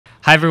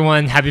Hi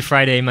everyone, happy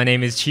Friday. My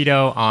name is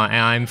Chido, and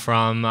I'm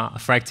from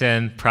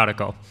Fractal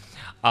Protocol.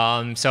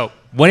 So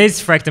what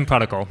is Fractal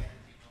Protocol?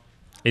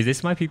 Is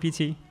this my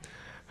PPT?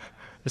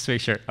 Let's make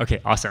sure.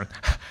 Okay, awesome.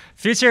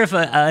 Future of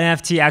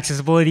NFT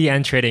accessibility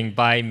and trading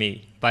by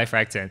me, by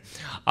Fractal.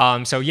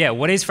 So yeah,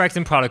 what is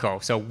Fractal Protocol?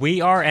 So we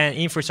are an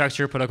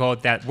infrastructure protocol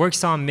that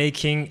works on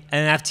making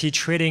NFT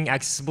trading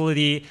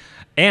accessibility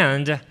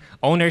and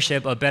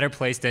ownership a better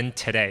place than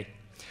today.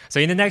 So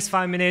in the next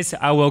 5 minutes,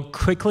 I will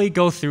quickly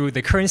go through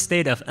the current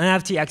state of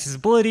NFT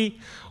accessibility,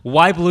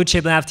 why blue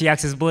chip NFT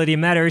accessibility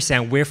matters,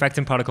 and where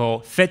Fractal Protocol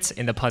fits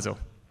in the puzzle.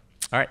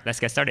 All right, let's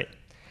get started.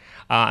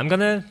 I'm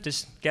gonna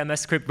just get my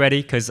script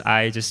ready because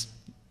I just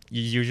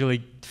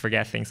usually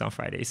forget things on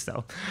Fridays.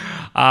 So,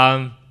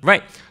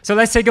 right. So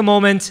let's take a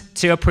moment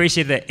to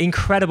appreciate the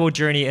incredible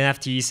journey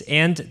NFTs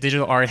and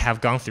digital art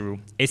have gone through.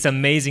 It's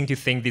amazing to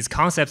think these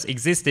concepts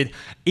existed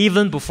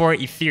even before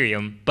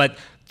Ethereum, but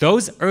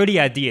those early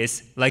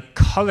ideas, like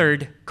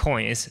colored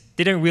coins,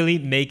 didn't really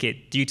make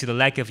it due to the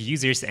lack of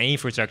users and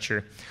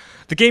infrastructure.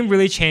 The game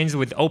really changed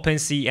with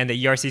OpenSea and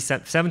the ERC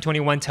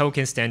 721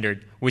 token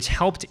standard, which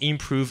helped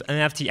improve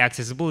NFT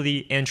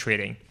accessibility and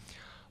trading.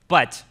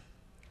 But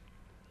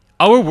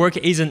our work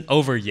isn't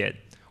over yet.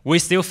 We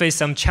still face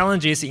some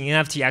challenges in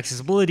NFT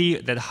accessibility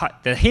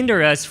that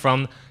hinder us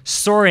from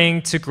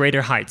soaring to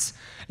greater heights.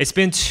 It's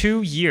been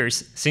 2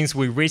 years since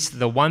we reached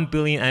the 1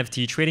 billion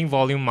NFT trading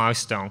volume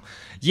milestone.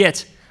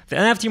 Yet, the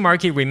NFT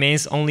market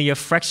remains only a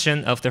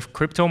fraction of the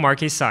crypto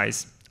market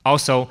size.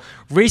 Also,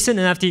 recent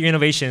NFT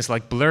innovations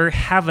like Blur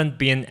haven't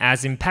been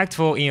as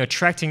impactful in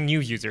attracting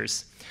new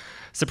users.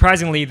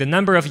 Surprisingly, the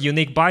number of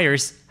unique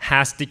buyers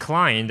has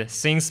declined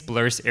since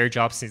Blur's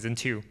airdrop season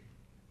 2.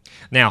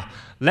 Now,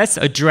 let's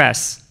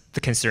address the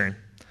concern.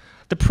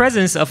 The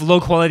presence of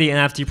low-quality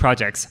NFT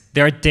projects,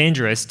 they are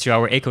dangerous to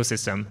our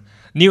ecosystem.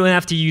 New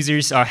NFT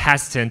users are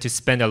hesitant to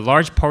spend a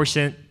large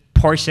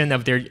portion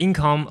of their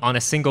income on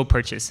a single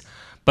purchase.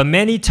 But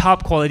many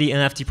top-quality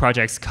NFT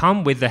projects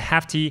come with a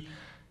hefty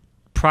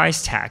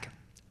price tag.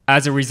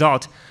 As a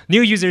result,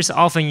 new users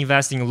often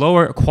invest in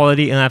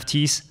lower-quality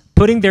NFTs,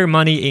 putting their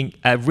money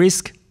at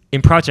risk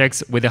in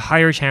projects with a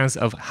higher chance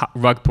of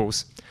rug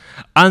pulls.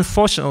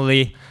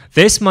 Unfortunately,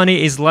 this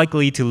money is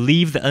likely to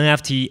leave the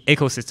NFT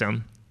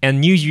ecosystem, and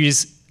new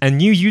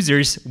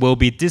users will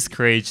be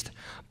discouraged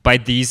by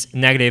these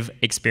negative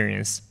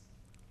experiences.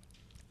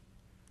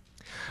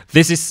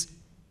 This is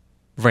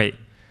right.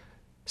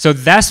 So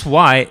that's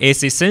why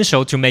it's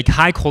essential to make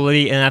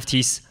high-quality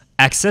NFTs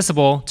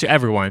accessible to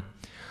everyone.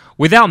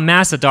 Without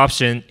mass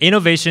adoption,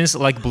 innovations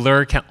like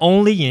Blur can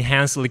only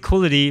enhance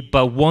liquidity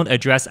but won't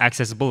address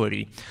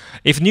accessibility.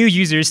 If new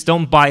users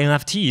don't buy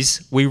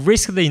NFTs, we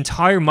risk the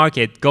entire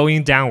market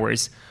going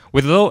downwards,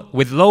 with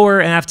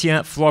lower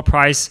NFT floor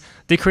price,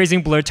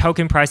 decreasing Blur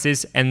token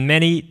prices, and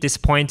many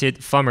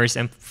disappointed farmers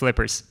and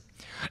flippers.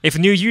 If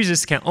new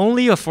users can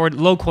only afford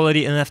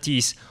low-quality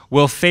NFTs,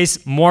 we'll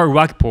face more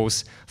rug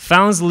pulls,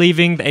 fans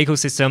leaving the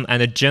ecosystem,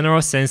 and a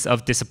general sense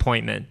of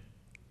disappointment.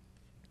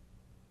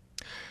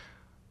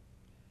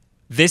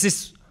 This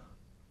is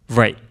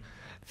right.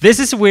 This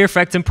is where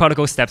Fractal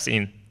Protocol steps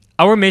in.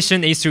 Our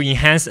mission is to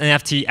enhance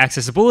NFT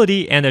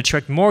accessibility and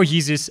attract more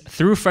users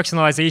through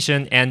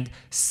fractionalization and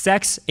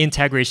SEX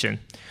integration.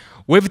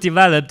 We've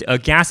developed a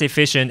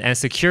gas-efficient and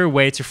secure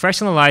way to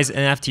fractionalize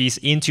NFTs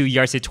into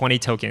ERC20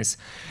 tokens.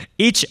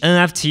 Each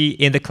NFT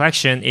in the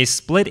collection is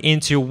split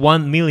into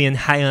 1 million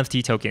high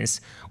NFT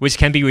tokens, which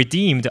can be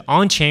redeemed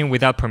on-chain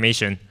without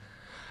permission.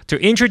 To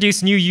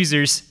introduce new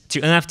users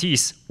to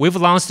NFTs, we've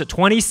launched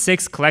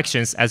 26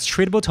 collections as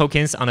tradable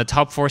tokens on the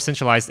top 4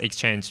 centralized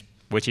exchange,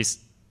 which is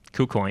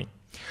KuCoin.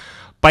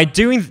 By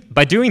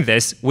doing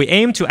this, we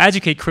aim to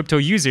educate crypto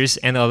users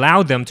and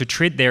allow them to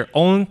trade their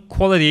own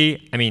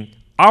quality,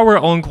 our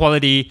own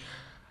quality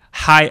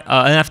high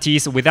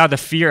NFTs without the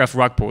fear of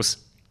rug pulls.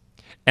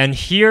 And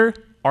here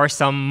are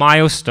some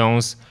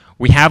milestones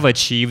we have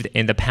achieved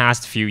in the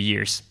past few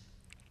years.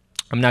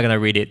 I'm not gonna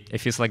read it. It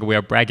feels like we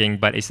are bragging,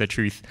 but it's the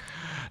truth.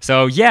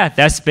 So yeah,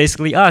 that's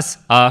basically us,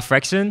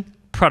 Fractal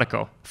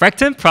Protocol.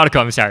 Fractal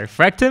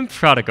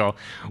Protocol.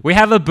 We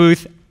have a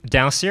booth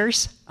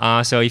downstairs.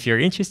 So if you're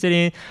interested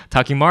in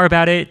talking more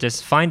about it,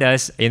 just find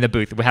us in the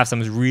booth. We have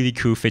some really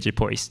cool fidget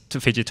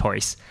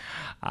toys.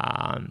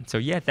 So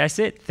yeah, that's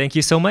it. Thank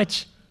you so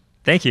much.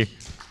 Thank you.